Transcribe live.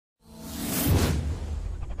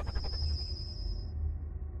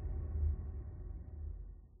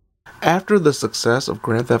After the success of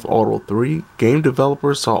Grand Theft Auto 3, game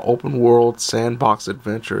developers saw open-world sandbox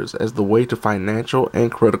adventures as the way to financial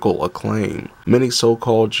and critical acclaim. Many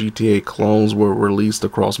so-called GTA clones were released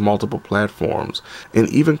across multiple platforms, and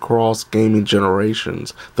even crossed gaming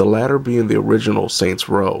generations, the latter being the original Saints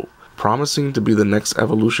Row, promising to be the next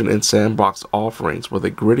evolution in sandbox offerings with a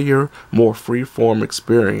grittier, more free-form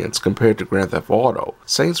experience compared to Grand Theft Auto.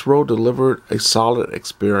 Saints Row delivered a solid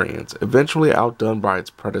experience, eventually outdone by its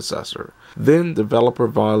predecessor. Then, developer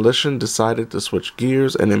Volition decided to switch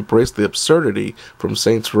gears and embrace the absurdity from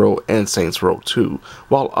Saints Row and Saints Row 2,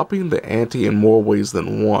 while upping the ante in more ways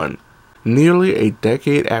than one. Nearly a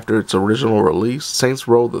decade after its original release, Saints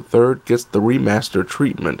Row the Third gets the remastered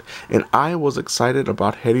treatment, and I was excited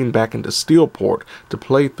about heading back into Steelport to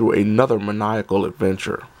play through another maniacal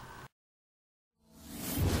adventure.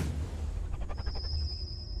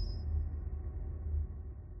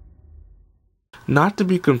 Not to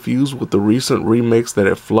be confused with the recent remakes that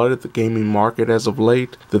have flooded the gaming market as of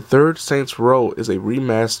late, the third Saints Row is a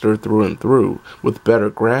remaster through and through, with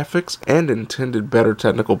better graphics and intended better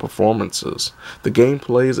technical performances. The game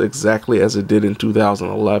plays exactly as it did in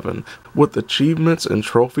 2011, with achievements and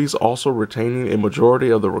trophies also retaining a majority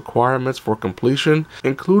of the requirements for completion,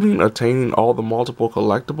 including attaining all the multiple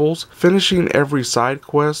collectibles, finishing every side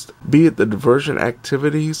quest, be it the diversion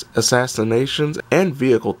activities, assassinations, and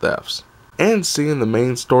vehicle thefts, and seeing the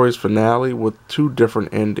main story's finale with 2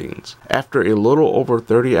 different endings. After a little over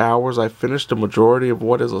 30 hours, I finished the majority of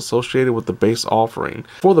what is associated with the base offering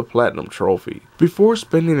for the Platinum Trophy, before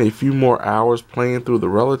spending a few more hours playing through the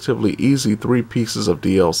relatively easy 3 pieces of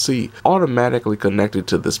DLC automatically connected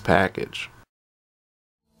to this package.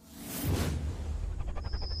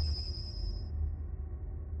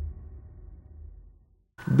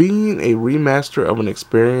 Being a remaster of an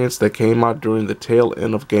experience that came out during the tail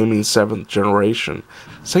end of gaming's 7th generation,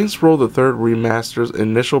 Saints Row the Third Remaster's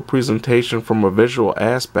initial presentation from a visual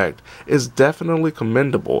aspect is definitely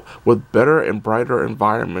commendable, with better and brighter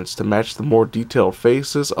environments to match the more detailed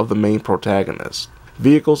faces of the main protagonists.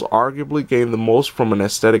 Vehicles arguably gain the most from an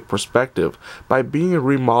aesthetic perspective by being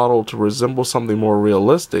remodeled to resemble something more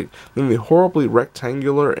realistic than the horribly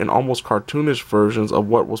rectangular and almost cartoonish versions of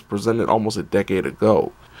what was presented almost a decade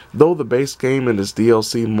ago. Though the base game and its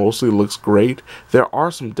DLC mostly looks great, there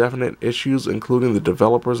are some definite issues, including the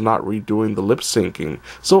developers not redoing the lip syncing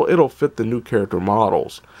so it'll fit the new character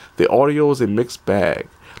models. The audio is a mixed bag.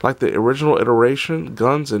 Like the original iteration,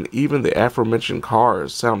 guns and even the aforementioned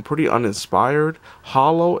cars sound pretty uninspired,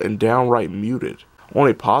 hollow, and downright muted. On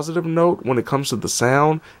a positive note, when it comes to the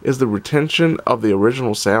sound, is the retention of the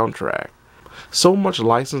original soundtrack. So much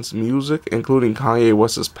licensed music, including Kanye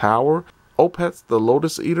West's Power, Opeth's The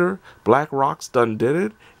Lotus Eater, Black Rock's Done Did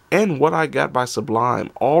It, and What I Got by Sublime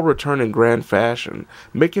all return in grand fashion,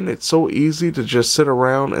 making it so easy to just sit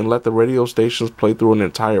around and let the radio stations play through an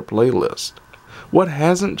entire playlist. What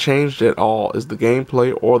hasn't changed at all is the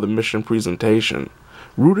gameplay or the mission presentation.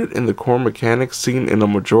 Rooted in the core mechanics seen in a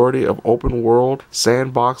majority of open-world,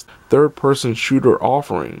 sandbox, third-person shooter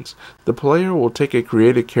offerings, the player will take a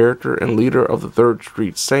created character and leader of the 3rd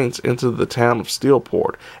Street Saints into the town of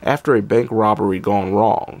Steelport after a bank robbery gone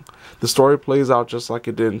wrong. The story plays out just like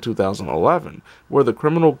it did in 2011, where the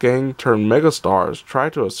criminal gang turned megastars try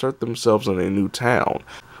to assert themselves in a new town,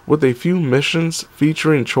 with a few missions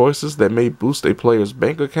featuring choices that may boost a player's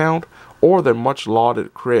bank account or their much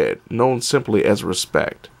lauded cred, known simply as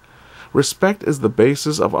respect. Respect is the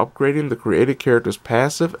basis of upgrading the created character's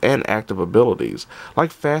passive and active abilities,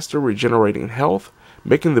 like faster regenerating health,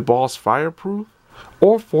 making the boss fireproof,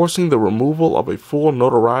 or forcing the removal of a full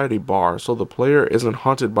notoriety bar so the player isn't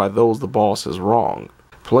hunted by those the boss has wronged.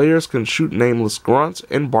 Players can shoot nameless grunts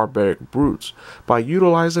and barbaric brutes by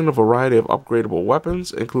utilizing a variety of upgradable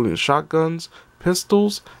weapons, including shotguns,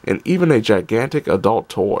 pistols, and even a gigantic adult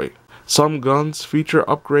toy. Some guns feature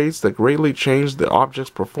upgrades that greatly change the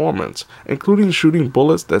object's performance, including shooting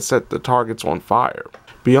bullets that set the targets on fire.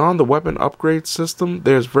 Beyond the weapon upgrade system,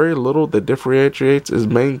 there's very little that differentiates its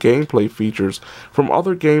main gameplay features from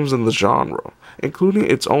other games in the genre, including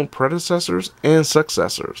its own predecessors and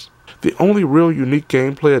successors. The only real unique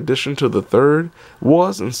gameplay addition to the third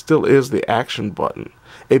was and still is the action button.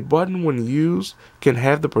 A button, when used, can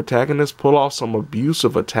have the protagonist pull off some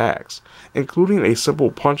abusive attacks, including a simple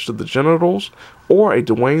punch to the genitals or a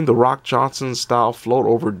Dwayne "The Rock" Johnson style float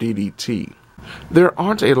over DDT. There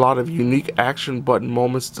aren't a lot of unique action button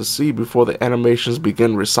moments to see before the animations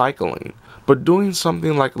begin recycling, but doing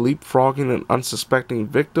something like leapfrogging an unsuspecting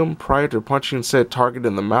victim prior to punching said target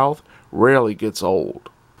in the mouth rarely gets old.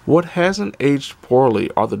 What hasn't aged poorly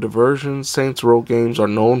are the diversions Saints Row games are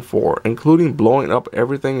known for, including blowing up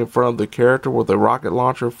everything in front of the character with a rocket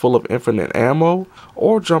launcher full of infinite ammo,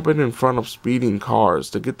 or jumping in front of speeding cars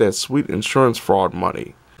to get that sweet insurance fraud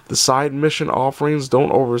money. The side mission offerings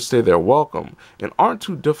don't overstay their welcome and aren't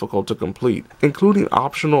too difficult to complete, including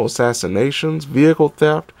optional assassinations, vehicle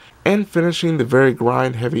theft, and finishing the very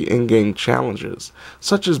grind-heavy in-game challenges,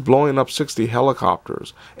 such as blowing up 60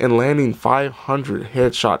 helicopters and landing 500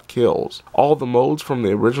 headshot kills. All the modes from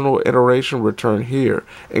the original iteration return here,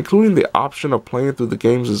 including the option of playing through the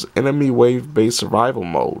game's enemy wave-based survival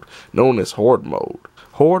mode, known as Horde mode.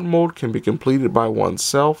 Horde mode can be completed by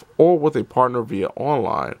oneself or with a partner via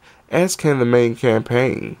online, as can the main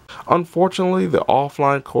campaign. Unfortunately, the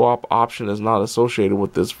offline co-op option is not associated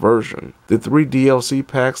with this version. The 3 DLC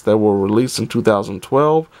packs that were released in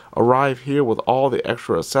 2012 arrive here with all the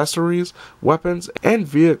extra accessories, weapons, and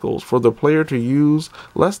vehicles for the player to use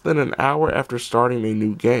less than an hour after starting a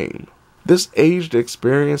new game. This aged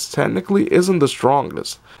experience technically isn't the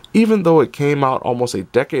strongest, even though it came out almost a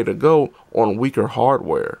decade ago on weaker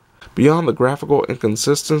hardware. Beyond the graphical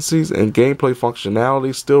inconsistencies and gameplay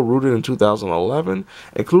functionality still rooted in 2011,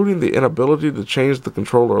 including the inability to change the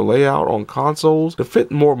controller layout on consoles to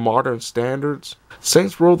fit more modern standards,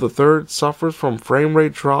 Saints Row the Third suffers from frame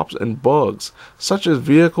rate drops and bugs, such as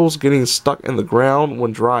vehicles getting stuck in the ground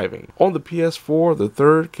when driving. On the PS4, the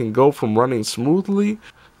Third can go from running smoothly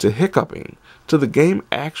to hiccuping, to the game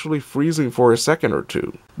actually freezing for a second or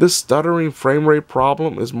two. This stuttering frame rate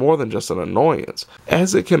problem is more than just an annoyance,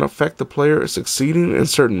 as it can affect the player succeeding in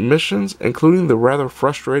certain missions, including the rather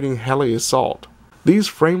frustrating heli assault. These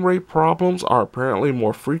frame rate problems are apparently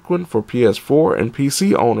more frequent for PS4 and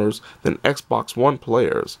PC owners than Xbox One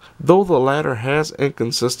players, though the latter has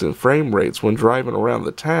inconsistent frame rates when driving around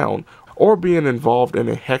the town or being involved in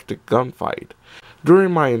a hectic gunfight.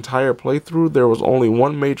 During my entire playthrough, there was only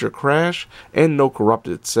one major crash and no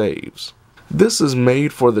corrupted saves. This is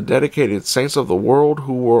made for the dedicated Saints of the world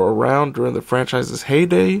who were around during the franchise's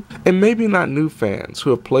heyday, and maybe not new fans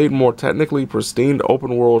who have played more technically pristine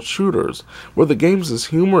open-world shooters, where the game's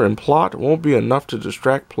humor and plot won't be enough to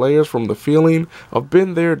distract players from the feeling of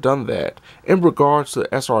been there, done that, in regards to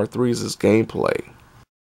SR3's gameplay.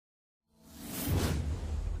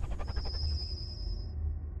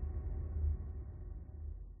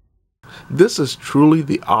 This is truly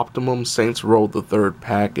the optimum Saints Row the Third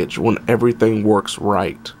package when everything works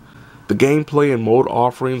right. The gameplay and mode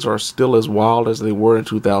offerings are still as wild as they were in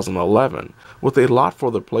 2011, with a lot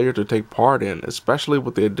for the player to take part in, especially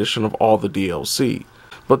with the addition of all the DLC.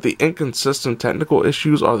 But the inconsistent technical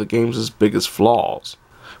issues are the game's biggest flaws.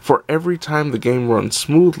 For every time the game runs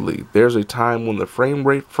smoothly, there's a time when the frame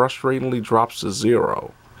rate frustratingly drops to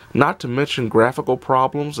 0. Not to mention graphical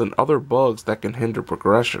problems and other bugs that can hinder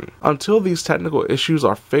progression. Until these technical issues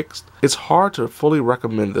are fixed, it's hard to fully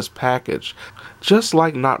recommend this package, just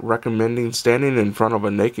like not recommending standing in front of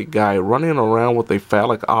a naked guy running around with a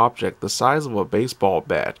phallic object the size of a baseball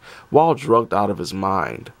bat while drugged out of his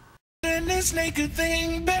mind. This naked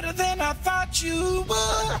thing better than I thought you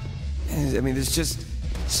were. I mean, this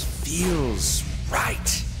feels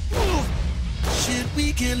right. Shit,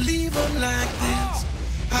 we can leave them like this.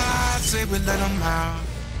 I say we let them out.